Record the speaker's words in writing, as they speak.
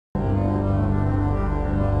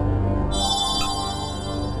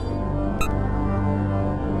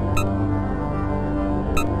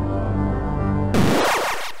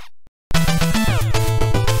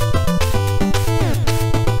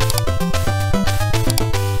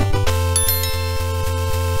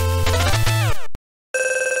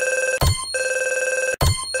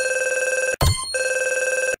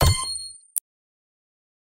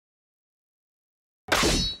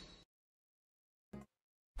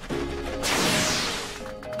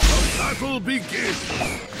Battle begins.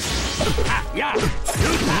 Yeah.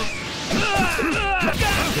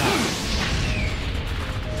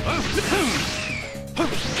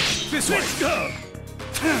 This way. Let's go.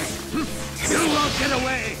 You won't get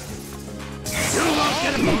away. You won't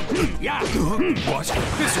get away. Yeah. What?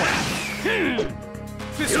 This way.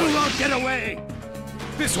 This You way. won't get away.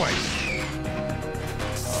 This way.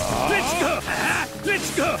 Let's go. Let's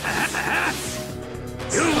go.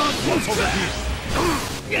 You won't What's over here?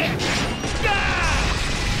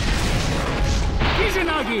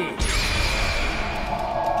 Izanagi.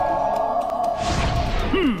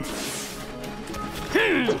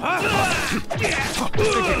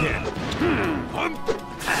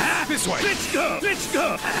 This way. Let's go. Let's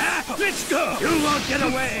go. Let's go. You won't get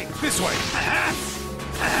away. This way.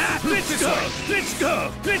 Let's go. Let's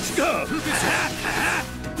go. Let's go.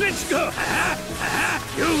 Let's go.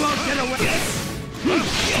 You won't get away.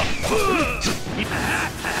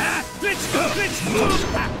 Let's go. Let's go.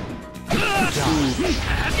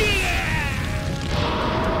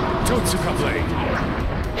 Totsuka blade.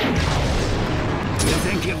 You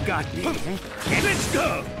think you've got me? Let's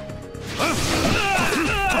go.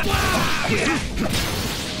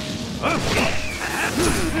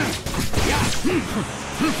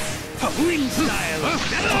 Wind style.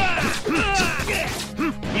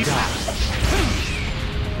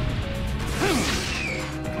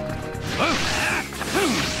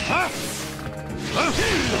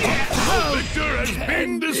 Victor has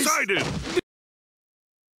been decided.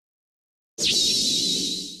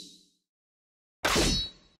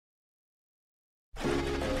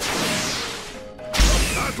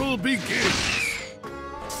 Battle begins.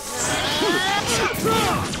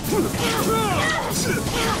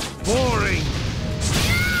 Boring.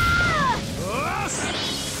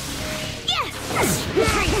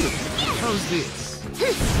 How's this?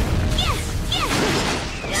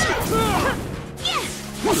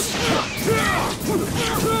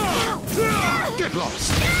 Get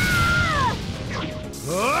lost.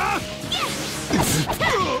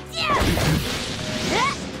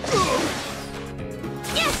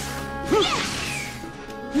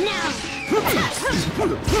 Now!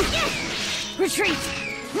 Retreat!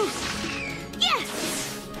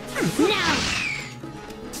 Now!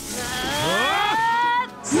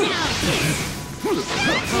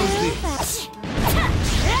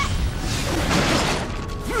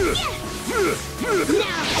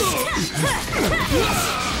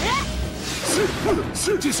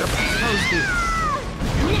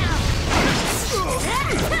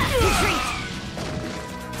 Retreat!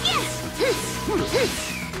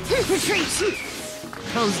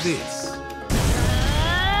 How's this?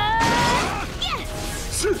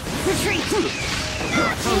 Retreat!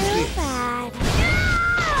 How's this? Bad.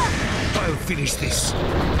 I'll finish this.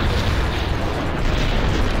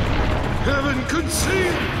 Heaven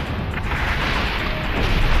concede!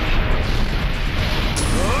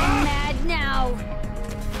 Mad now!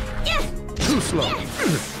 Too slow.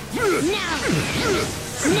 Now!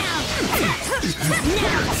 Now!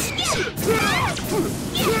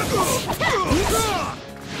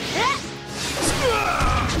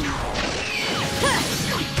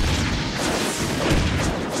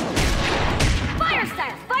 Fire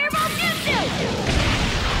style! Fireball jutsu!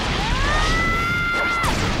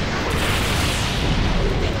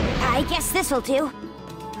 I guess this'll do.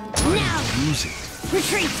 Now! Use it.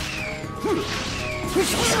 Retreat!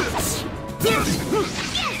 Retreat!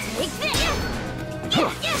 Take this!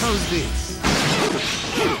 How's this?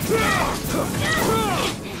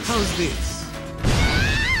 How's this?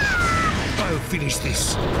 I'll finish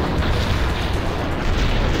this.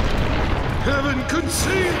 Heaven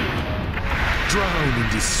concede! Drown in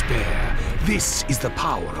despair. This is the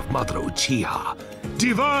power of Mother Uchiha.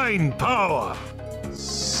 Divine power!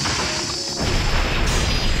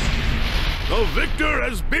 The victor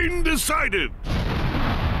has been decided!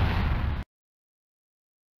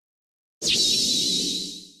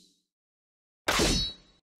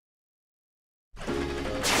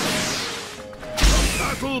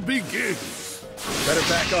 Battle begins! Better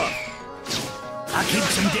back off. I'll keep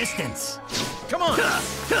some distance. Come on!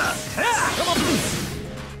 Come on!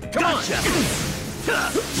 Gotcha! Is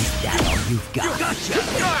that all you've got? Gotcha!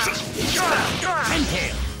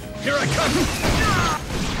 Ten-tail! Here I come!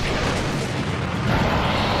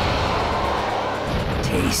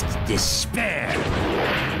 Taste despair!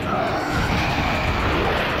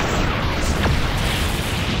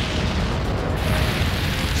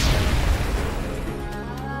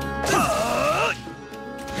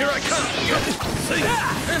 Here I come! Sing!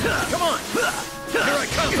 Come on! Here I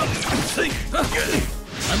come! Sing!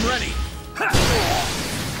 I'm ready!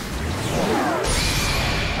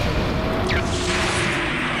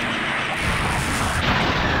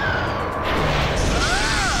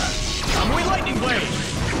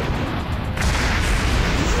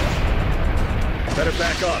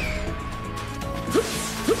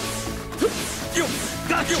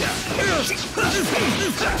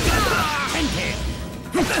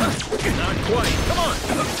 Not quite. Come on.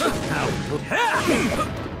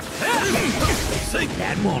 Sink.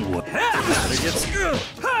 That won't work. Better get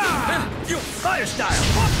Fire style.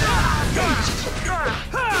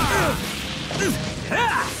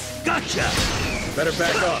 Gotcha. Better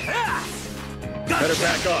back off. Better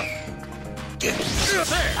back off. There.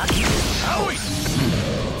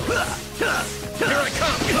 Here I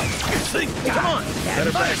come. Sink. Come on.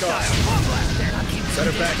 Better back off.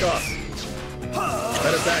 Better back off.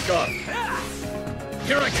 Better back off.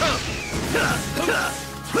 Here I come.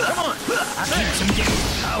 Come on. I'll keep some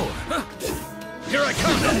power. Here I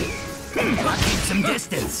come. I'll keep some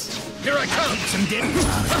distance. Here I come. Keep some distance.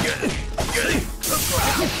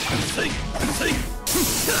 Sink. Sink.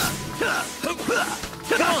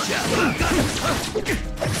 Gotcha.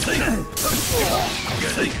 Sink.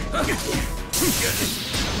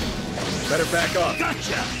 Better back off.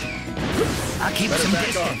 Gotcha. I'll keep Better some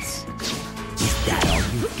back off. distance. Is that all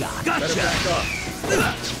you got? Better back off.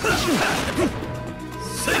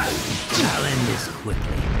 Sink. I'll end this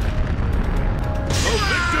quickly. The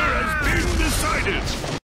victor has been decided!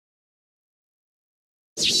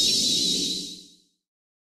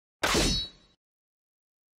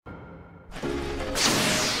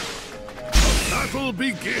 Battle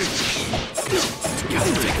begins!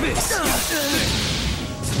 Take this!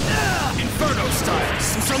 Inferno style!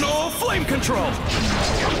 Susanoo flame control!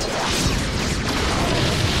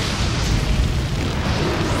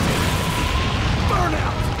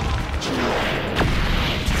 Burnout!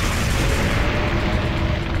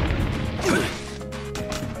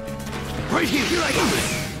 Right here! Here I go!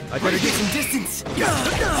 I better get some distance! I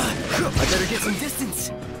better get some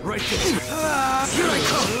distance! Right there! Here I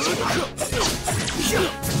come!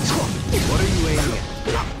 What are you aiming at?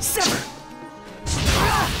 Sever!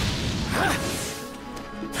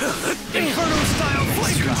 Inferno style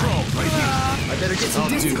flame control! Right here! I better get some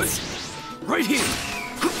distance! Right here!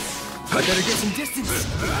 I better get some distance!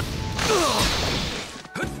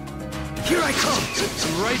 Here I come!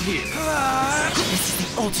 I'm right here! This is the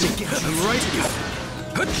ultimate gift! I'm right here!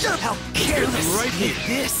 How careless! I'm right here!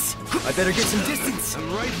 This! I better get some distance!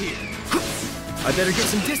 I'm right here! I better get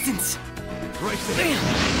some distance! Right there!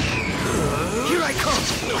 Here I come!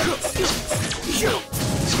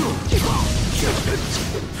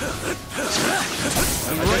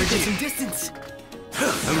 I'm right here! Get some distance!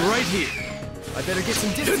 I'm right here! I better get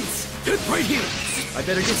some distance! Right here! I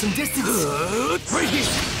better get some distance! Right here!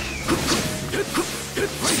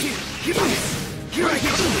 Right here! Here I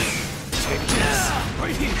come! Take this!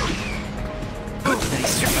 Right here!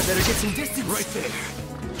 Nice! I better get some distance! Right there!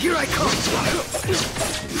 Here I come! This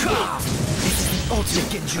is the ultimate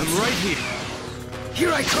genjutsu! I'm right here!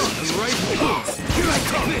 Here I come! I'm right here! Here I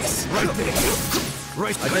come! This! Right there!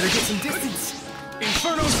 Right! I better get some distance!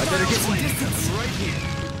 Inferno! I better get some distance! I'm right here!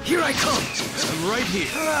 Here I come! I'm right here!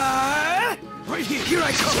 Right here! Here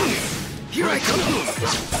I come! Here I come!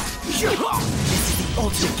 This is the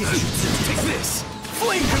ultimate genjutsu! Take this!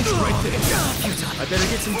 Flame control! Right there! I better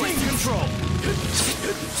get some flame control!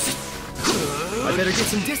 I better get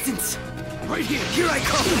some distance! Right here! Here I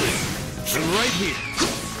come! I'm right here!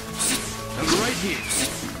 I'm right here!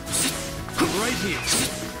 I'm right here!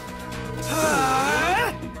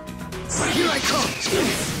 Here I come!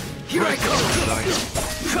 Here I come!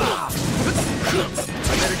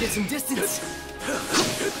 I better get some distance!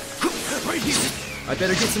 Right here! I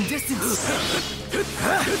better get some distance!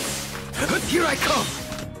 Here I come!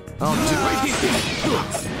 I'll do right here!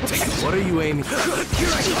 Take it! What are you aiming for?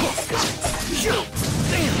 Here I come!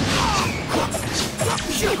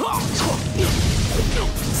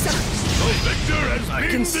 The victor has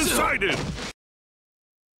been decided!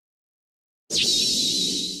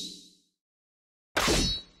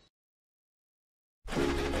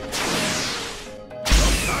 The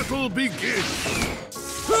battle begins!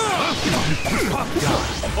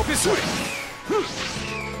 Oh, this way!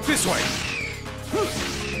 This way!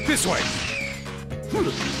 This way! This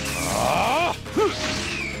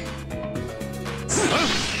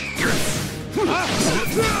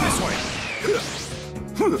way!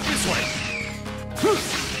 This way!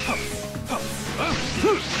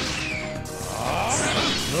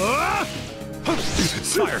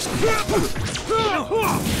 Fire!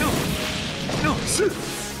 No!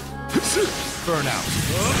 Burn out!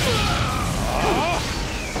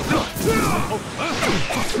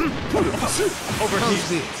 Over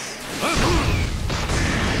here!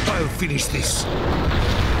 I'll finish this.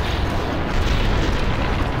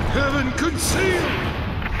 Heaven conceal!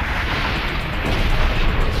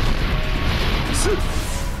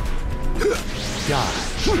 God.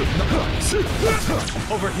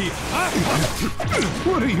 Over here.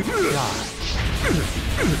 What are you doing?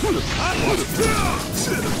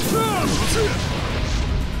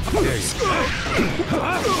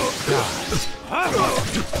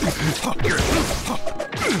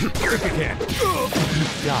 If we can.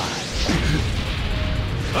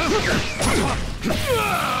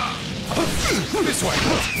 This way.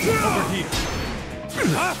 Over here.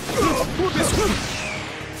 This way.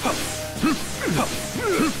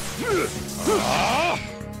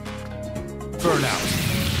 Burn out.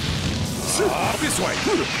 This way.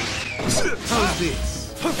 How's this?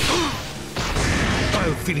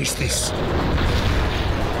 I'll finish this.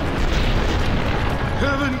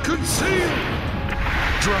 Heaven conceal!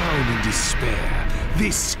 Drown in despair.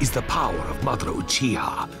 This is the power of Mother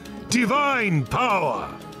Uchiha. Divine power!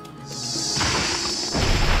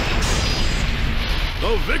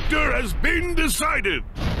 The victor has been decided!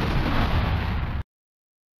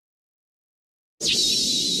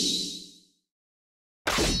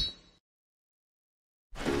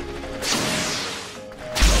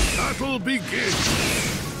 Battle begins!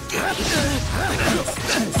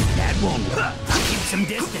 That won't work. I'll keep some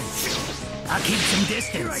distance. I'll keep some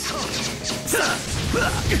distance. Here I come.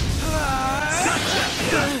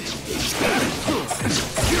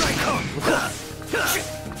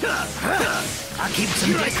 I'll keep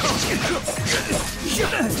some distance. Here I come.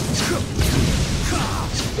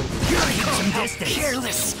 Some distance.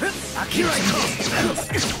 Careless. I'll keep some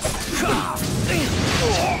distance.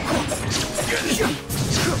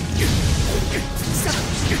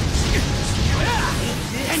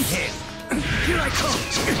 Here I come!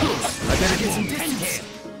 I better get some distance!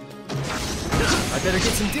 I better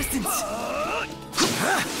get some distance!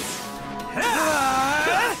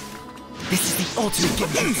 This is the ultimate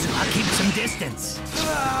genjutsu! I'll keep some distance!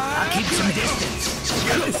 I'll keep some distance!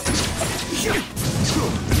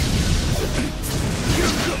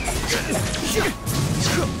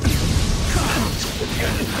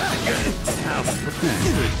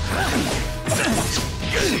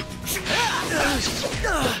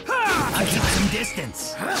 I'll keep some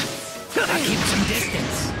distance. I'll keep some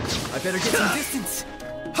distance. I better get some distance.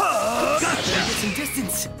 I better get some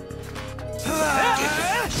distance.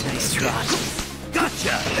 Nice try.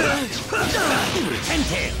 Gotcha.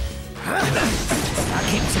 Ten-tail. I'll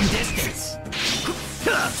keep some distance.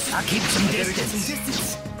 I'll keep some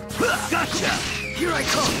distance. Gotcha. Here I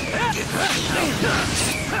come.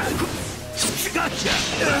 Gotcha.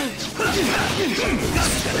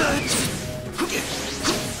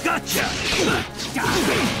 Gotcha!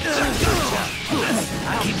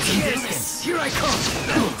 I'll keep some distance. Here I come.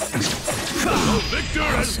 The victor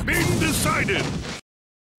has been decided!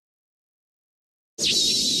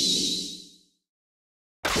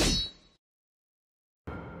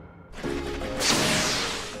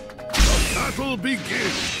 Battle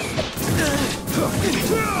begins!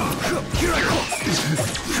 Here I come.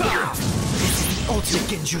 This is the ultimate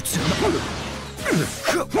genjutsu.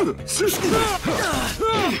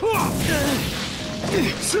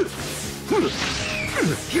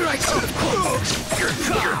 Here I come! This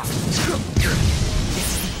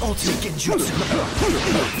is the ultimate genjutsu!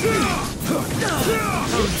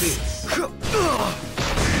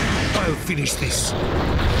 I'll finish this.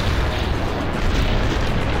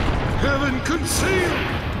 Heaven conceal!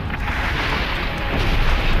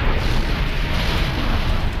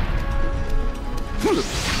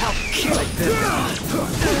 I'll kill them!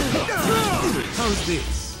 How's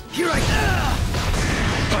this? Here I go!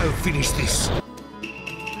 I'll finish this.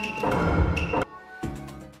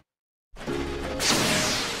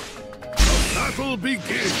 Battle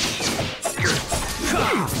begins!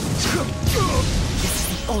 This is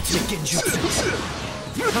the ultimate genjutsu!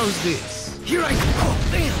 How's this? Here I go!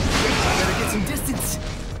 I better get some distance!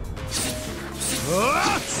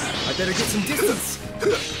 I better get some distance!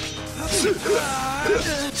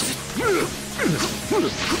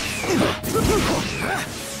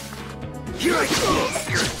 Here I go!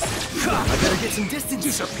 I better get some distance!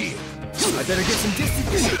 Disappear. I better get some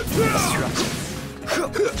distance!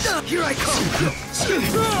 Here I come!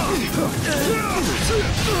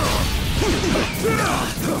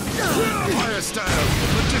 Fire style.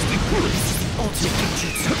 Majestic. Ultimate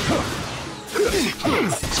genjutsu!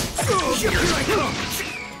 Here I come!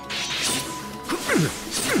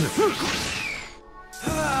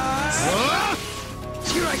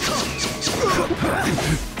 Here I come!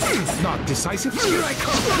 Not decisive. Here I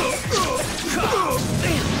come!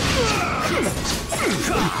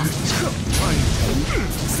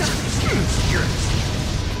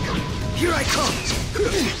 Here I come!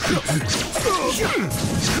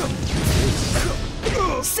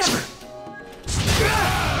 Sever!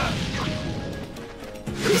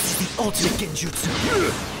 ultimate genjutsu.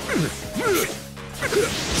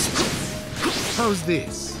 How's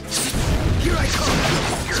this? Here I come.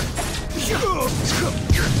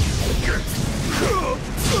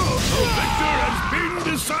 The victor has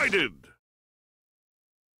been decided.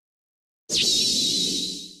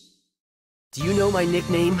 Do you know my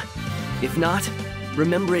nickname? If not,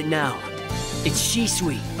 remember it now. It's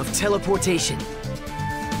Shisui of teleportation.